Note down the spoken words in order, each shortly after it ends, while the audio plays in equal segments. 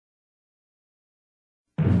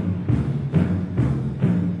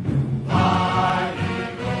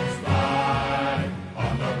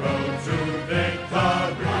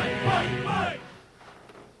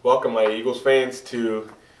Welcome, my Eagles fans, to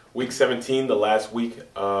Week 17, the last week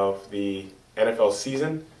of the NFL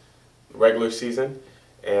season, regular season,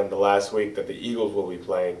 and the last week that the Eagles will be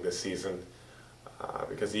playing this season,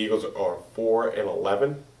 because the Eagles are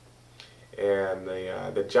 4-11, and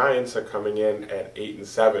the Giants are coming in at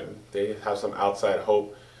 8-7. They have some outside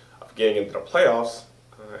hope of getting into the playoffs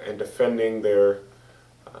and defending their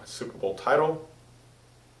Super Bowl title.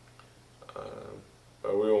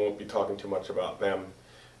 But we won't be talking too much about them.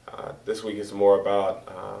 This week is more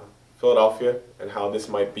about Philadelphia and how this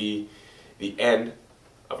might be the end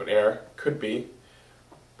of an era. Could be.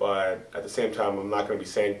 But at the same time, I'm not going to be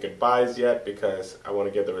saying goodbyes yet because I want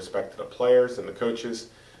to give the respect to the players and the coaches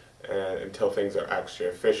until things are actually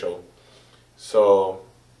official. So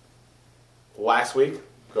last week,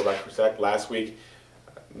 go back for a sec, last week,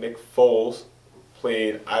 Nick Foles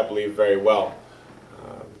played, I believe, very well.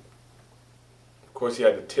 Of course, he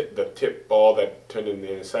had the tip ball that turned into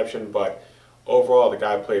the interception, but overall, the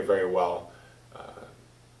guy played very well.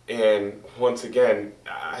 And once again,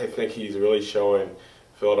 I think he's really showing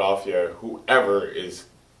Philadelphia, whoever is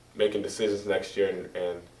making decisions next year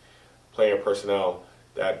and player personnel,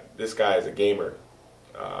 that this guy is a gamer.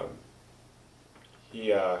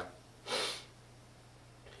 He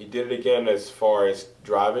did it again as far as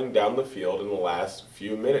driving down the field in the last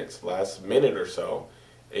few minutes, last minute or so,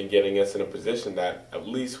 and getting us in a position that at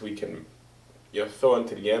least we can, throw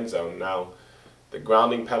into the end zone. Now, the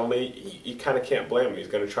grounding penalty, you kind of can't blame him. He's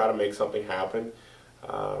going to try to make something happen,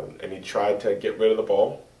 and he tried to get rid of the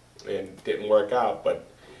ball, and it didn't work out. But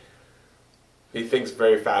he thinks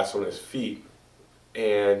very fast on his feet,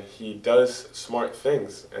 and he does smart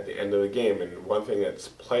things at the end of the game. And one thing that's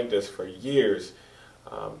plagued us for years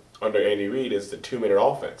under Andy Reid is the 2-minute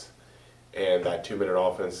offense, and that 2-minute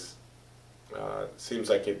offense seems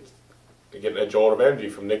like it's getting a jolt of energy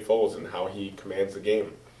from Nick Foles and how he commands the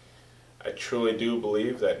game. I truly do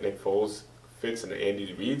believe that Nick Foles fits in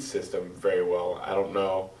Andy Reid's system very well. I don't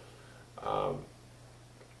know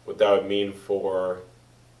what that would mean for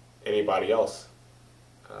anybody else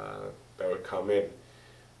that would come in,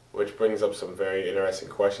 which brings up some very interesting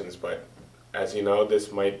questions. But as you know,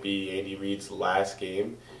 this might be Andy Reid's last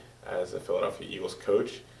game as a Philadelphia Eagles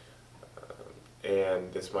coach.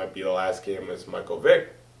 And this might be the last game as Michael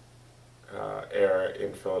Vick era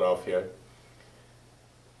in Philadelphia.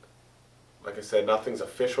 Like I said, nothing's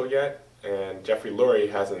official yet, and Jeffrey Lurie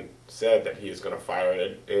hasn't said that he is going to fire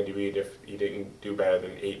Andy Reid if he didn't do better than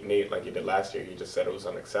 8-8 like he did last year. He just said it was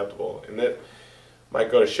unacceptable, and that might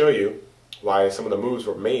go to show you why some of the moves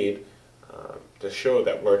were made to show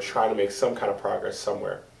that we're trying to make some kind of progress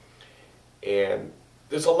somewhere. And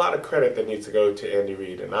there's a lot of credit that needs to go to Andy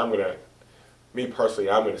Reid, and me personally,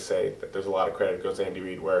 I'm going to say that there's a lot of credit that goes to Andy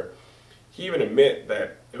Reid, where he even admit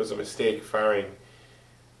that it was a mistake firing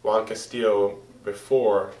Juan Castillo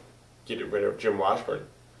before getting rid of Jim Washburn.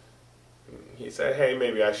 He said, hey,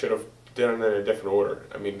 maybe I should have done it in a different order.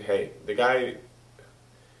 I mean, hey, the guy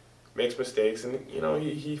makes mistakes, and,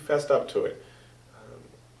 he fessed up to it.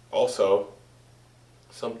 Also,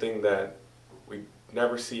 something that we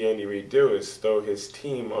never see Andy Reid do is throw his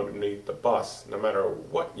team underneath the bus, no matter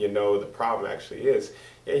what the problem actually is.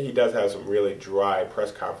 Yeah, he does have some really dry press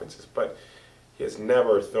conferences, but he has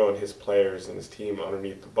never thrown his players and his team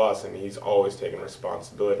underneath the bus, and he's always taken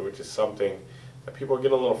responsibility, which is something that people are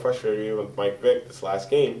getting a little frustrated with Mike Vick this last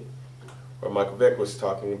game, where Michael Vick was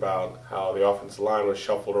talking about how the offensive line was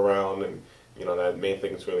shuffled around, and that made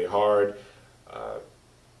things really hard.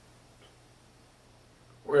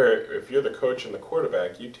 Where if you're the coach and the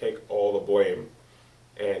quarterback, you take all the blame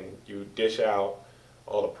and you dish out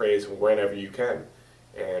all the praise whenever you can.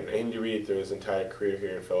 And Andy Reid, through his entire career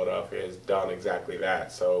here in Philadelphia, has done exactly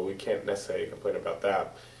that. So we can't necessarily complain about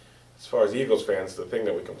that. As far as Eagles fans, the thing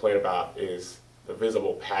that we complain about is the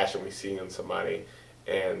visible passion we see in somebody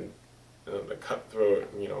and the cutthroat,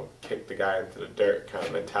 kick the guy into the dirt kind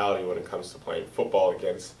of mentality when it comes to playing football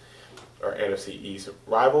against our NFC East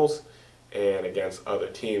rivals and against other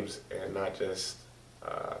teams, and not just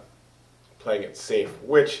playing it safe,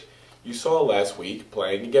 which you saw last week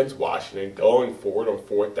playing against Washington, going forward on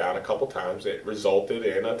 4th down a couple times. It resulted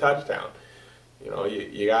in a touchdown.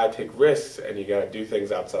 You got to take risks, and you got to do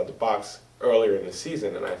things outside the box earlier in the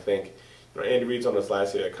season. And I think Andy Reid's on his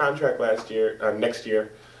last year of contract next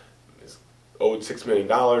year. He's owed $6 million.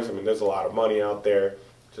 I mean, there's a lot of money out there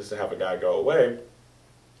just to have a guy go away.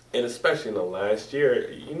 And especially in the last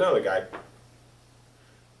year, the guy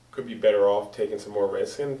could be better off taking some more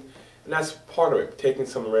risks. And that's part of it, taking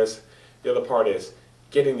some risks. The other part is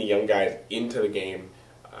getting the young guys into the game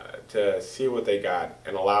to see what they got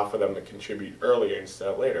and allow for them to contribute earlier instead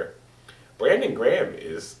of later. Brandon Graham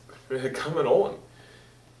is coming on.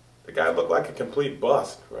 The guy looked like a complete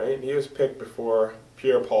bust, right? He was picked before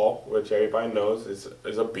Pierre-Paul, which everybody knows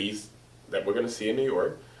is a beast that we're going to see in New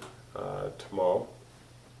York tomorrow.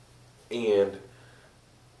 And,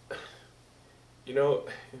 you know,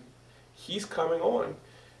 he's coming on.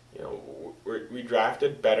 You know, we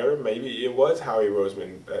drafted better. Maybe it was Howie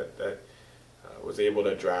Roseman that was able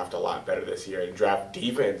to draft a lot better this year and draft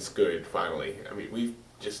defense good finally. I mean, we've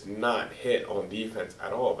just not hit on defense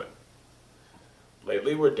at all, but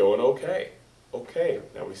lately we're doing okay. Okay,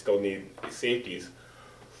 now we still need safeties.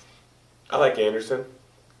 I like Anderson.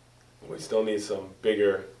 We still need some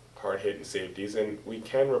bigger, hard-hitting safeties, and we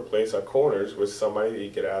can replace our corners with somebody that you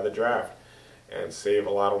get out of the draft and save a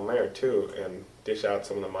lot on there too, and dish out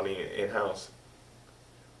some of the money in-house.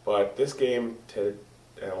 But this game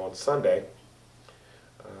on Sunday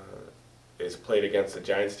is played against a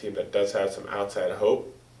Giants team that does have some outside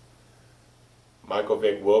hope. Michael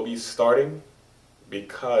Vick will be starting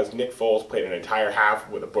because Nick Foles played an entire half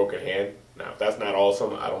with a broken hand. Now, if that's not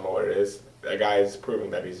awesome, I don't know what it is. That guy is proving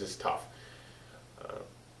that he's just tough.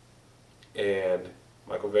 And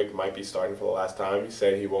Michael Vick might be starting for the last time. He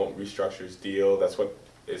said he won't restructure his deal. That's what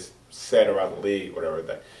is said around the league, whatever,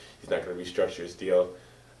 that he's not going to restructure his deal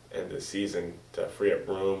in the season to free up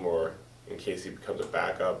room or in case he becomes a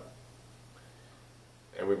backup.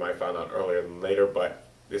 And we might find out earlier than later, but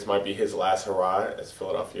this might be his last hurrah as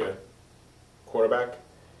Philadelphia quarterback.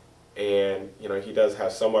 And, you know, he does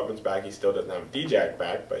have some weapons back. He still doesn't have D-Jack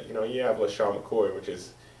back, but, you know, you have LaShawn McCoy, which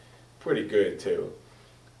is pretty good, too.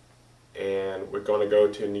 And we're going to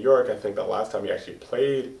go to New York. I think the last time we actually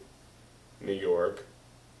played in New York,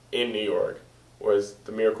 was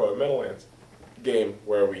the Miracle at Meadowlands game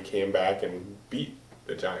where we came back and beat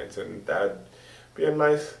the Giants. And that'd be a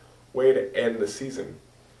nice way to end the season.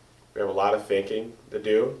 We have a lot of thinking to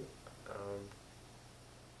do,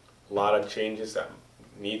 a lot of changes that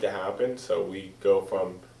need to happen. So we go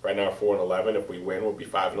from right now 4-11. If we win, we'll be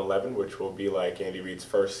 5-11, which will be like Andy Reid's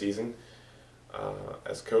first season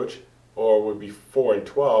as coach, or we'll be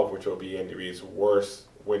 4-12, which will be Andy Reid's worst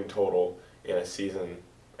win total in a season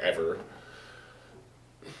ever.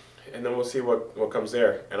 And then we'll see what comes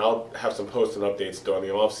there. And I'll have some posts and updates during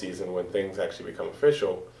the off season when things actually become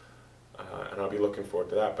official. And I'll be looking forward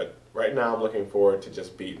to that. But right now I'm looking forward to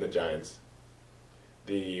just beating the Giants.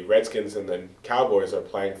 The Redskins and the Cowboys are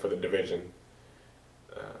playing for the division.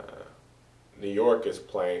 New York is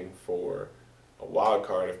playing for a wild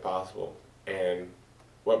card if possible. And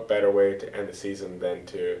what better way to end the season than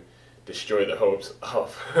to destroy the hopes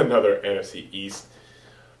of another NFC East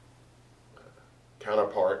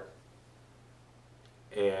counterpart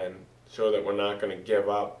and show that we're not going to give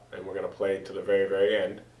up and we're going to play to the very, very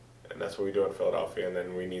end. And that's what we do in Philadelphia, and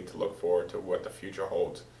then we need to look forward to what the future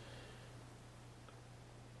holds.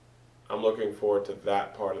 I'm looking forward to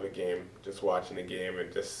that part of the game, just watching the game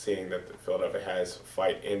and just seeing that Philadelphia has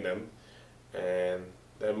fight in them, and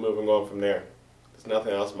then moving on from there. There's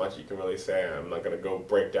nothing else much you can really say. I'm not going to go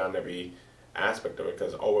break down every aspect of it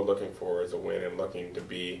because all we're looking for is a win and looking to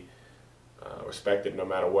be respected no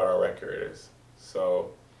matter what our record is.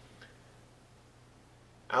 So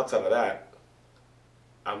outside of that,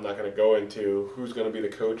 I'm not going to go into who's going to be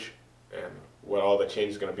the coach and what all the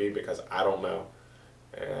change is going to be because I don't know.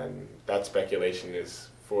 And that speculation is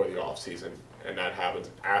for the off season, and that happens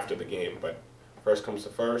after the game. But first comes to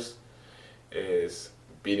first is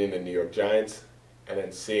beating the New York Giants and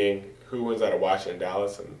then seeing who wins out of Washington,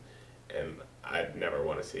 Dallas, and I'd never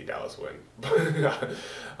want to see Dallas win.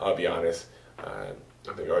 I'll be honest. I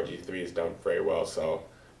think RG3 has done very well, so,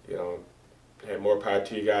 you know, hey, more power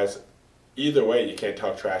to you guys. Either way, you can't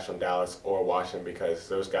talk trash on Dallas or Washington because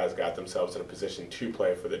those guys got themselves in a position to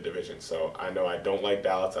play for the division. So I know I don't like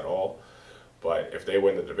Dallas at all, but if they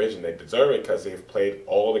win the division, they deserve it because they've played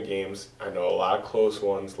all the games. I know a lot of close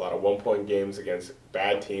ones, a lot of one-point games against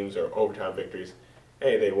bad teams or overtime victories.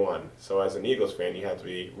 Hey, they won. So as an Eagles fan, you have to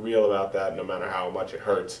be real about that no matter how much it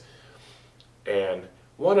hurts. And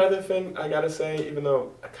one other thing I got to say, even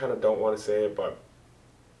though I kind of don't want to say it, but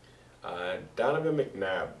Donovan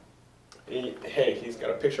McNabb, he's got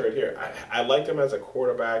a picture right here. I liked him as a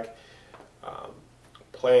quarterback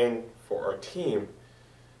playing for our team,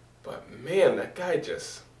 but man, that guy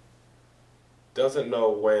just doesn't know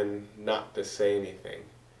when not to say anything.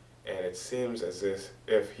 And it seems as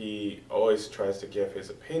if he always tries to give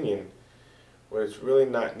his opinion where it's really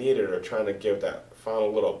not needed or trying to give that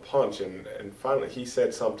final little punch. And finally, he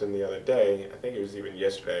said something the other day, I think it was even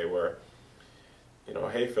yesterday, where, you know,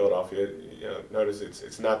 hey, Philadelphia, you know, notice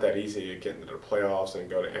it's not that easy to get into the playoffs and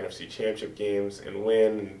go to NFC Championship games and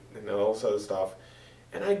win and all this other stuff.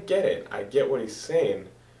 And I get it. I get what he's saying.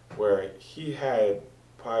 where he had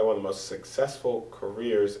probably one of the most successful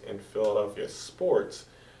careers in Philadelphia sports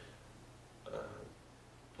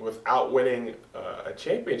without winning a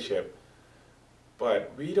championship.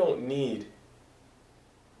 But we don't need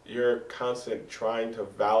your constant trying to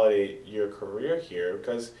validate your career here,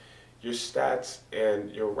 because your stats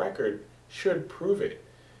and your record should prove it.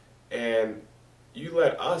 And you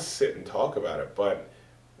let us sit and talk about it, but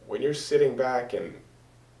when you're sitting back and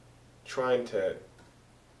trying to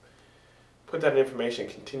put that information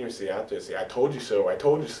continuously out there, say, I told you so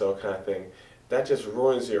kind of thing, that just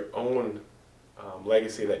ruins your own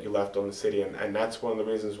legacy that you left on the city, and that's one of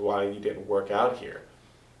the reasons why you didn't work out here.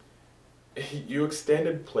 You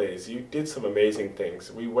extended plays. You did some amazing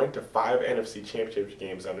things. We went to 5 NFC Championship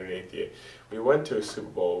games underneath you. We went to a Super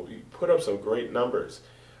Bowl. We put up some great numbers.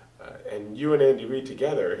 And you and Andy Reid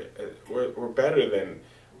together were better than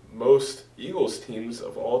most Eagles teams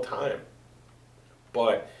of all time.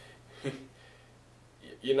 But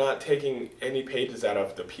you're not taking any pages out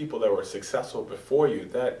of the people that were successful before you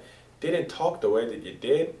that didn't talk the way that you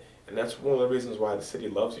did. And that's one of the reasons why the city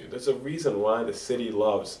loves you. There's a reason why the city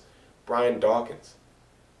loves Brian Dawkins,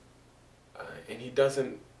 and he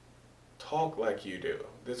doesn't talk like you do.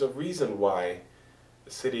 There's a reason why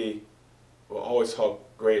the city will always talk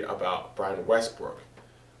great about Brian Westbrook,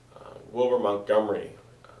 Wilbur Montgomery,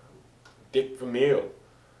 Dick Vermeil.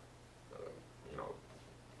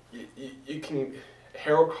 You can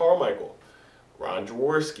Harold Carmichael, Ron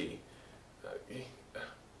Jaworski,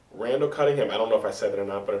 Randall Cunningham. I don't know if I said that or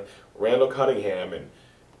not, but Randall Cunningham and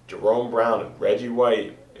Jerome Brown and Reggie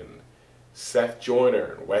White and Seth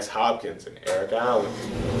Joyner and Wes Hopkins and Eric Allen,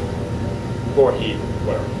 or Heath,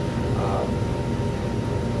 whatever.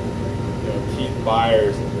 Keith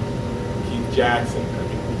Byers, and Keith Jackson. I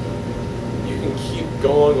mean, you can keep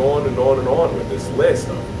going on and on and on with this list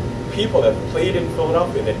of people that played in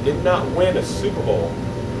Philadelphia that did not win a Super Bowl,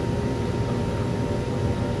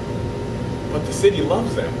 but the city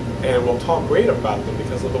loves them and will talk great about them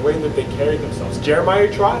because of the way that they carried themselves.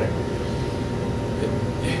 Jeremiah Trotter.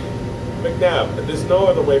 McNabb, there's no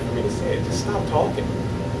other way for me to say it. Just stop talking.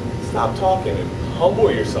 Stop talking and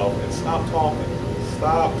humble yourself and stop talking.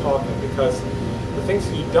 Stop talking, because the things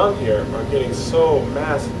that you've done here are getting so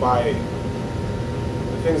masked by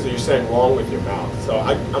the things that you're saying wrong with your mouth. So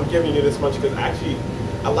I'm giving you this much because actually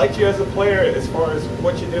I liked you as a player as far as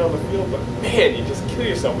what you did on the field, but man, you just kill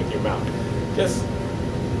yourself with your mouth. Just,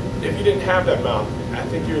 if you didn't have that mouth, I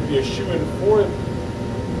think you would be a shoo-in for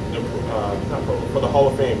for the Hall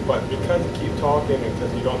of Fame, but because you keep talking and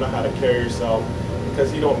because you don't know how to carry yourself,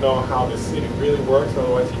 because you don't know how the city really works,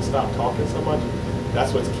 otherwise you'd stop talking so much,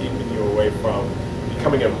 that's what's keeping you away from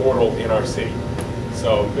becoming immortal in our city.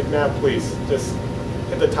 So McNabb, please, just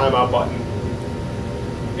hit the timeout button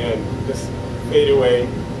and just fade away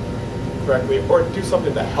correctly, or do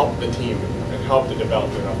something to help the team and help the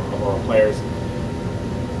development of our players.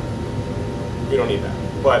 We don't need that.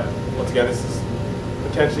 But once again, this is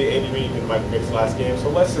potentially Andy Reid and Mike Vick's last game, so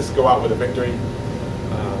let's just go out with a victory.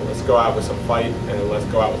 Let's go out with some fight, and let's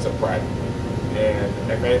go out with some pride.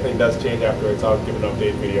 And if anything does change afterwards, I'll give an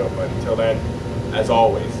update video. But until then, as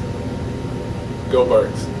always, go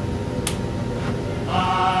Birds.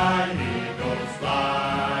 Fly, Eagles,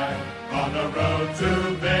 fly, on the road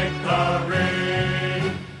to victory.